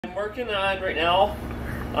I'm working on right now.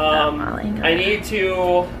 I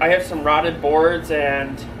have some rotted boards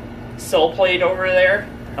and sill plate over there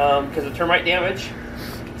because of termite damage.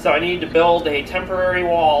 So I need to build a temporary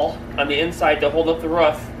wall on the inside to hold up the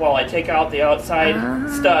roof while I take out the outside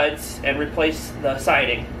studs and replace the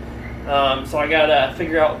siding. So I gotta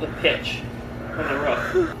figure out the pitch of the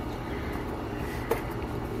roof.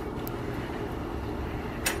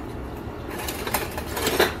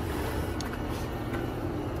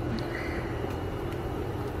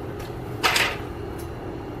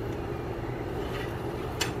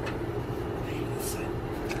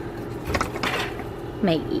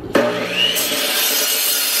 Maybe.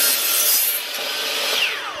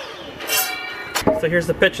 So here's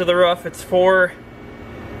the pitch of the roof. It's 4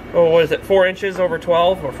 inches over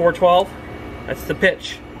 12 or 412. That's the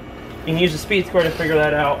pitch. You can use the speed square to figure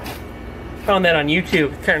that out. Found that on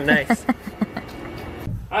YouTube. It's kind of nice.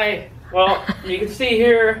 Well, you can see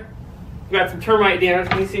here, we got some termite damage.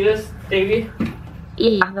 Can you see this, Davey?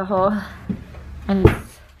 Yeah, the whole. And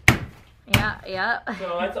yeah.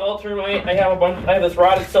 So that's all termite. I have this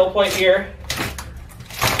rotted sill plate here.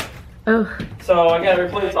 Oh. So I gotta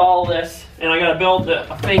replace all this, and I gotta build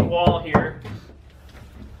a fake wall here.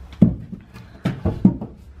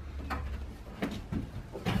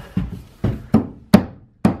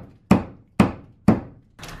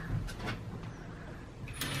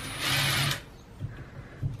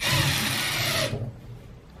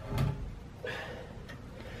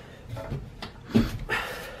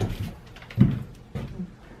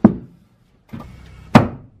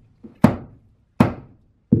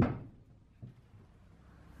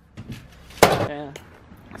 Yeah.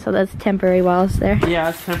 So that's temporary walls there. Yeah,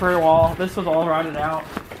 it's temporary wall. This was all rotted out.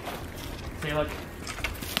 See, look.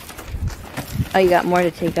 Oh, you got more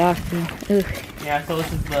to take off. Ooh. Yeah, so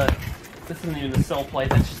this isn't even the sill plate.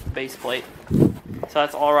 That's just the base plate. So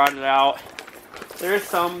that's all rotted out. There is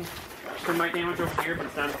some termite damage over here, but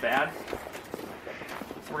it's not as bad.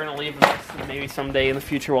 So we're gonna leave this, and maybe someday in the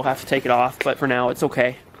future we'll have to take it off. But for now, it's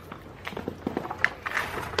okay.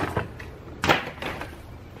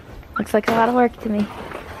 Looks like a lot of work to me.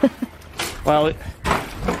 Well, it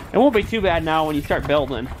won't be too bad now when you start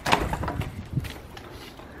building.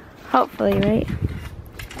 Hopefully, right?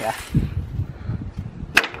 Yeah.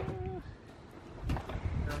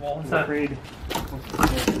 Well,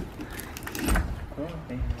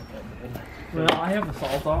 I have the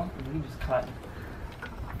salt off, and we can just cut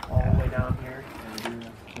all the way down here.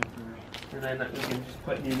 And then we can just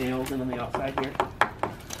put new nails in on the outside here.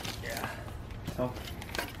 Yeah. So.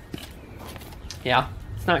 Yeah,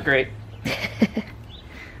 it's not great.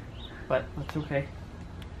 But that's okay.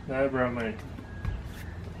 I brought my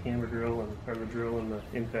hammer drill and drill and the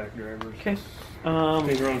impact drivers. Okay.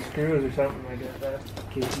 Maybe run screws or something like that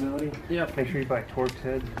capability. Yep. Make sure you buy Torx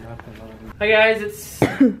heads or nothing. Hi guys, it's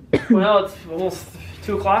it's almost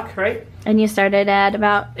 2 o'clock, right? And you started at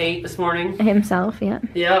about 8 this morning. himself, yeah.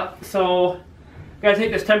 Yeah. So gotta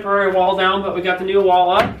take this temporary wall down, but we got the new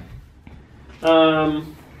wall up.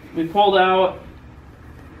 We pulled out.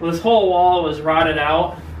 Well, this whole wall was rotted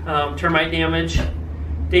out, termite damage.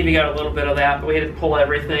 Davey got a little bit of that, but we had to pull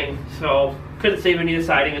everything, so couldn't save any of the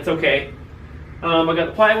siding. It's okay. I got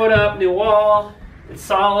the plywood up, new wall. It's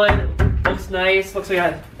solid. Looks nice. Looks like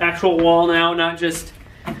an actual wall now, not just,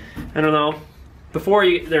 I don't know. Before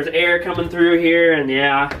there's air coming through here, and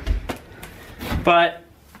yeah. But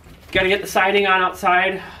got to get the siding on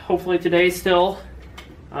outside. Hopefully today still.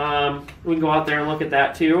 We can go out there and look at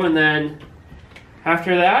that too, and then.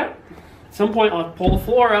 After that, at some point I'll pull the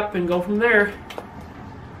floor up and go from there.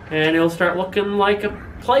 And it'll start looking like a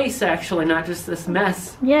place actually, not just this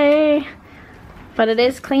mess. Yay! But it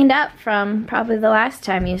is cleaned up from probably the last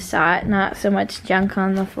time you saw it. Not so much junk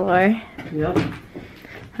on the floor. Yep.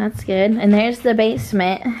 That's good. And there's the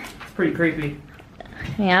basement. It's pretty creepy.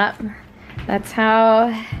 Yep. That's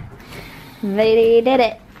how they did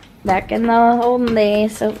it back in the olden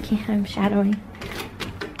days. So I'm shadowing.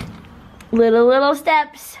 Little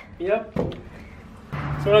steps. Yep.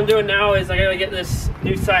 So what I'm doing now is I gotta get this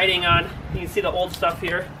new siding on. You can see the old stuff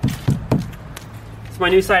here. So my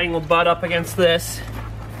new siding will butt up against this.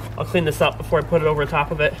 I'll clean this up before I put it over the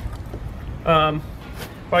top of it. But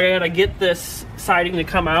I gotta get this siding to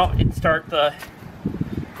come out and start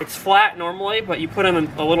it's flat normally, but you put in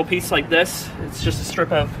a little piece like this. It's just a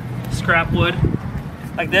strip of scrap wood.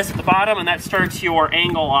 Like this at the bottom, and that starts your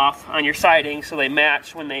angle off on your siding so they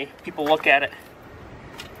match when people look at it.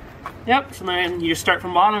 Yep, so then you just start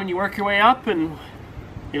from bottom and you work your way up and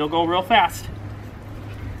it'll go real fast.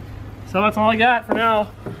 So that's all I got for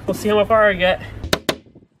now. We'll see how far I get.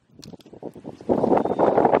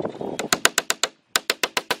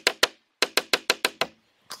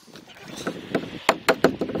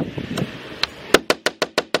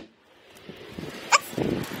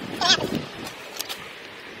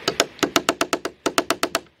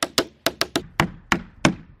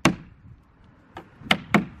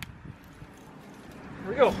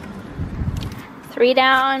 3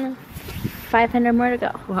 down, 500 more to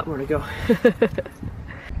go. A lot more to go.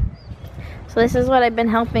 So this is what I've been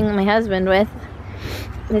helping my husband with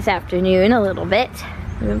this afternoon a little bit.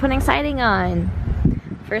 We've been putting siding on.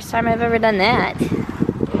 First time I've ever done that.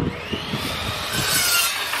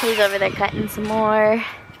 He's over there cutting some more.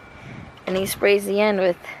 And he sprays the end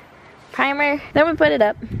with primer. Then we put it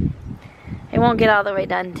up. It won't get all the way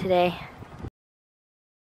done today.